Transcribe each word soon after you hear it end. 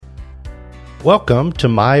Welcome to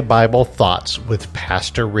My Bible Thoughts with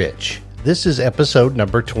Pastor Rich. This is episode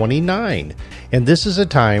number 29, and this is a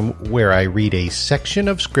time where I read a section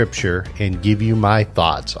of Scripture and give you my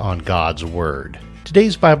thoughts on God's Word.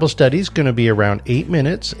 Today's Bible study is going to be around 8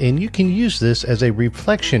 minutes, and you can use this as a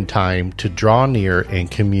reflection time to draw near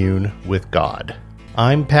and commune with God.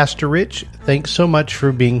 I'm Pastor Rich. Thanks so much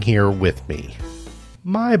for being here with me.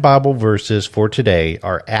 My Bible verses for today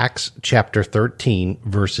are Acts chapter 13,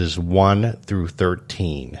 verses 1 through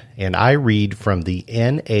 13, and I read from the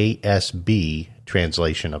NASB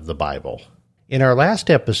translation of the Bible. In our last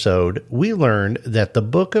episode, we learned that the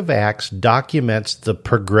book of Acts documents the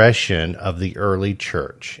progression of the early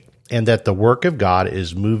church, and that the work of God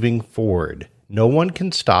is moving forward. No one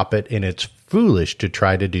can stop it, and it's foolish to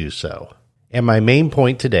try to do so. And my main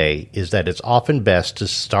point today is that it's often best to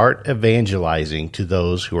start evangelizing to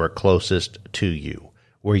those who are closest to you,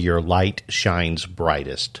 where your light shines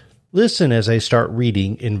brightest. Listen as I start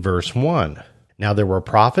reading in verse 1. Now there were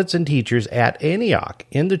prophets and teachers at Antioch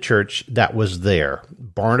in the church that was there: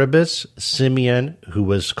 Barnabas, Simeon, who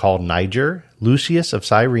was called Niger, Lucius of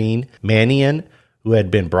Cyrene, Manaen, who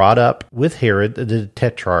had been brought up with Herod the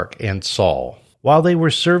Tetrarch, and Saul. While they were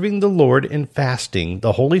serving the Lord in fasting,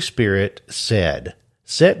 the Holy Spirit said,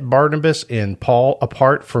 "Set Barnabas and Paul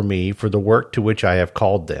apart for me for the work to which I have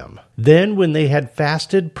called them." Then when they had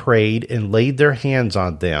fasted, prayed, and laid their hands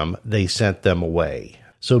on them, they sent them away.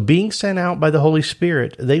 So being sent out by the Holy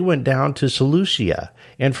Spirit, they went down to Seleucia,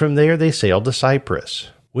 and from there they sailed to Cyprus.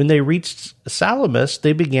 When they reached Salamis,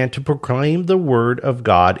 they began to proclaim the word of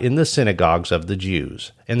God in the synagogues of the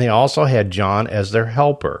Jews, and they also had John as their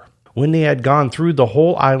helper. When they had gone through the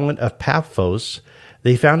whole island of Paphos,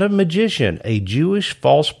 they found a magician, a Jewish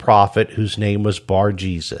false prophet whose name was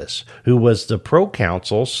Bar-Jesus, who was the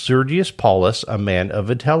proconsul Sergius Paulus, a man of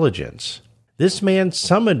intelligence. This man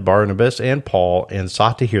summoned Barnabas and Paul and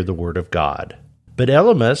sought to hear the word of God. But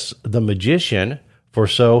Elymas, the magician, for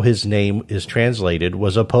so his name is translated,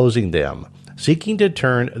 was opposing them, seeking to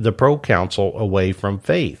turn the proconsul away from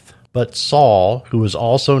faith. But Saul, who was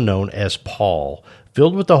also known as Paul,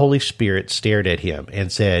 filled with the Holy Spirit, stared at him and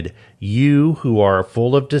said, "You who are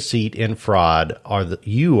full of deceit and fraud,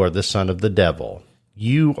 you are the son of the devil.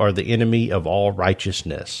 You are the enemy of all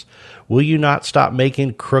righteousness. Will you not stop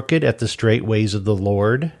making crooked at the straight ways of the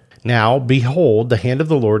Lord? Now, behold, the hand of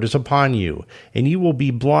the Lord is upon you, and you will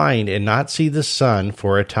be blind and not see the sun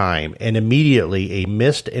for a time." And immediately a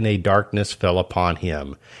mist and a darkness fell upon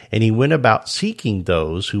him, and he went about seeking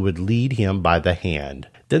those who would lead him by the hand.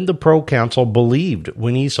 Then the proconsul believed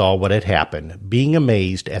when he saw what had happened, being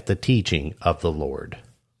amazed at the teaching of the Lord.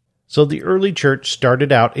 So the early church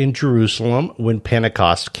started out in Jerusalem when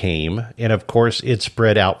Pentecost came, and of course it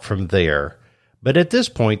spread out from there. But at this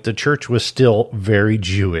point, the church was still very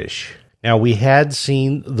Jewish. Now, we had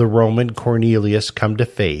seen the Roman Cornelius come to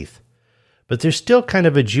faith, but there's still kind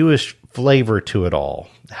of a Jewish flavor to it all.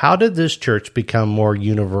 How did this church become more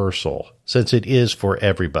universal, since it is for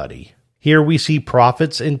everybody? Here we see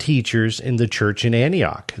prophets and teachers in the church in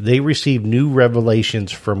Antioch. They received new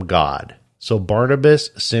revelations from God. So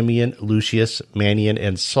Barnabas, Simeon, Lucius, Manaen,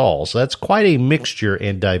 and Saul. So that's quite a mixture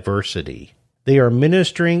and diversity. They are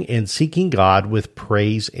ministering and seeking God with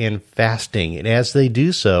praise and fasting. And as they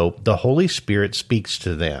do so, the Holy Spirit speaks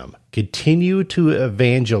to them. Continue to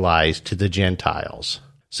evangelize to the Gentiles.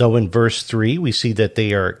 So in verse 3, we see that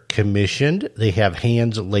they are commissioned. They have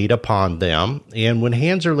hands laid upon them. And when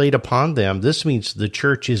hands are laid upon them, this means the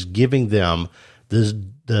church is giving them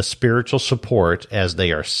the spiritual support as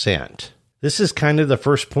they are sent. This is kind of the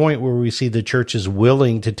first point where we see the church is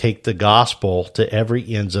willing to take the gospel to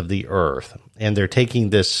every ends of the earth. And they're taking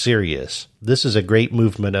this serious. This is a great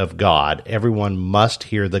movement of God. Everyone must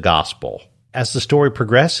hear the gospel. As the story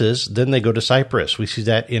progresses, then they go to Cyprus. We see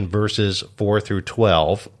that in verses 4 through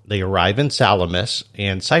 12. They arrive in Salamis,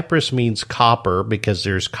 and Cyprus means copper because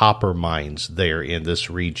there's copper mines there in this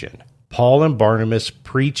region. Paul and Barnabas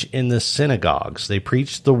preach in the synagogues. They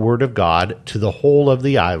preach the word of God to the whole of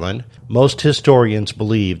the island. Most historians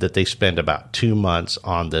believe that they spent about 2 months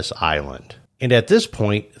on this island. And at this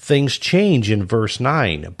point, things change in verse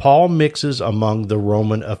 9. Paul mixes among the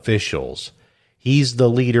Roman officials. He's the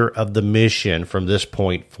leader of the mission from this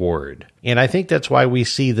point forward. And I think that's why we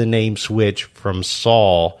see the name switch from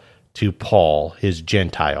Saul to Paul, his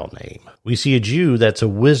Gentile name. We see a Jew that's a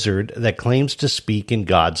wizard that claims to speak in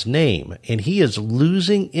God's name, and he is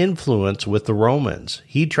losing influence with the Romans.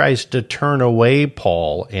 He tries to turn away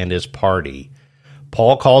Paul and his party.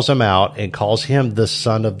 Paul calls him out and calls him the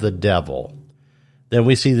son of the devil. Then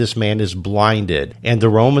we see this man is blinded, and the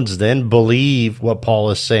Romans then believe what Paul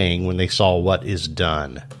is saying when they saw what is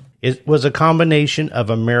done. It was a combination of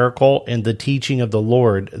a miracle and the teaching of the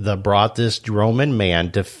Lord that brought this Roman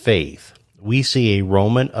man to faith. We see a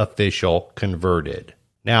Roman official converted.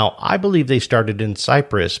 Now, I believe they started in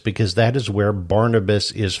Cyprus because that is where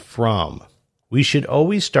Barnabas is from. We should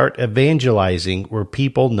always start evangelizing where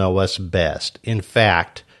people know us best. In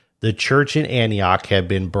fact, the church in Antioch had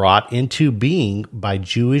been brought into being by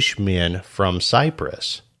Jewish men from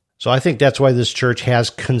Cyprus. So I think that's why this church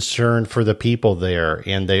has concern for the people there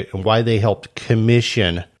and why they helped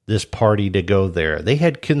commission this party to go there. They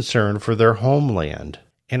had concern for their homeland.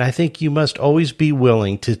 And I think you must always be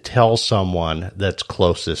willing to tell someone that's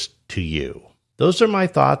closest to you. Those are my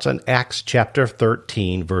thoughts on Acts chapter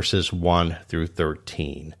 13, verses 1 through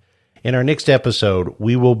 13. In our next episode,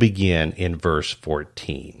 we will begin in verse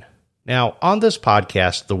 14. Now, on this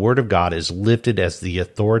podcast, the Word of God is lifted as the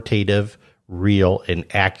authoritative, real, and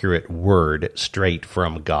accurate Word straight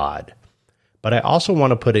from God. But I also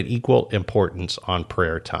want to put an equal importance on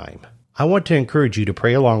prayer time. I want to encourage you to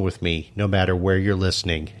pray along with me no matter where you're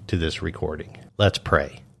listening to this recording. Let's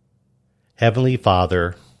pray. Heavenly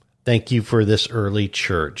Father, thank you for this early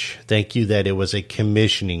church. Thank you that it was a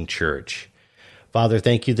commissioning church. Father,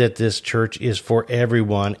 thank you that this church is for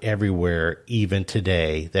everyone, everywhere, even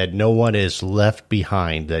today, that no one is left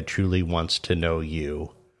behind that truly wants to know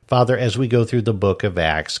you. Father, as we go through the book of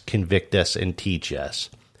Acts, convict us and teach us.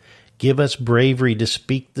 Give us bravery to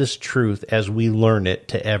speak this truth as we learn it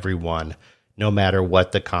to everyone, no matter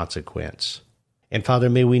what the consequence. And Father,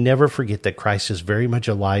 may we never forget that Christ is very much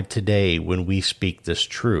alive today when we speak this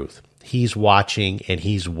truth. He's watching and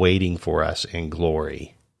He's waiting for us in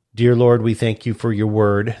glory. Dear Lord, we thank you for your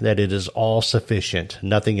word, that it is all sufficient,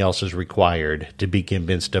 nothing else is required to be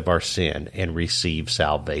convinced of our sin and receive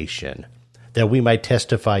salvation, that we might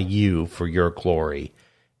testify you for your glory.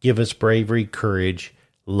 Give us bravery, courage,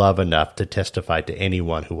 love enough to testify to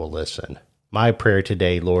anyone who will listen. My prayer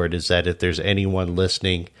today, Lord, is that if there's anyone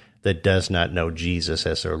listening that does not know Jesus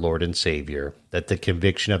as their Lord and Savior, that the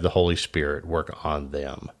conviction of the Holy Spirit work on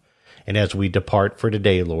them. And as we depart for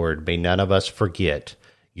today, Lord, may none of us forget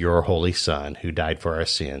your Holy Son, who died for our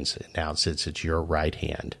sins, and now sits at your right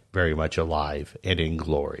hand, very much alive and in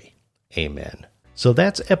glory. Amen. So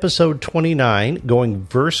that's episode 29, going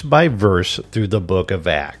verse by verse through the book of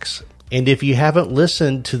Acts. And if you haven't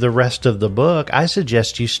listened to the rest of the book, I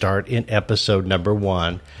suggest you start in episode number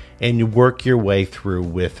 1 and you work your way through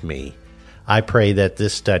with me. I pray that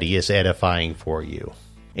this study is edifying for you.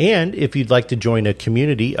 And if you'd like to join a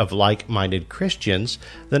community of like-minded Christians,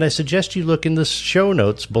 then I suggest you look in the show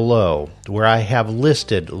notes below, where I have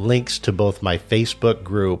listed links to both my Facebook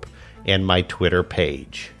group and my Twitter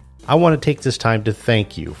page. I want to take this time to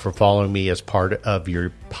thank you for following me as part of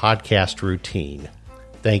your podcast routine.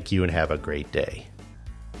 Thank you and have a great day.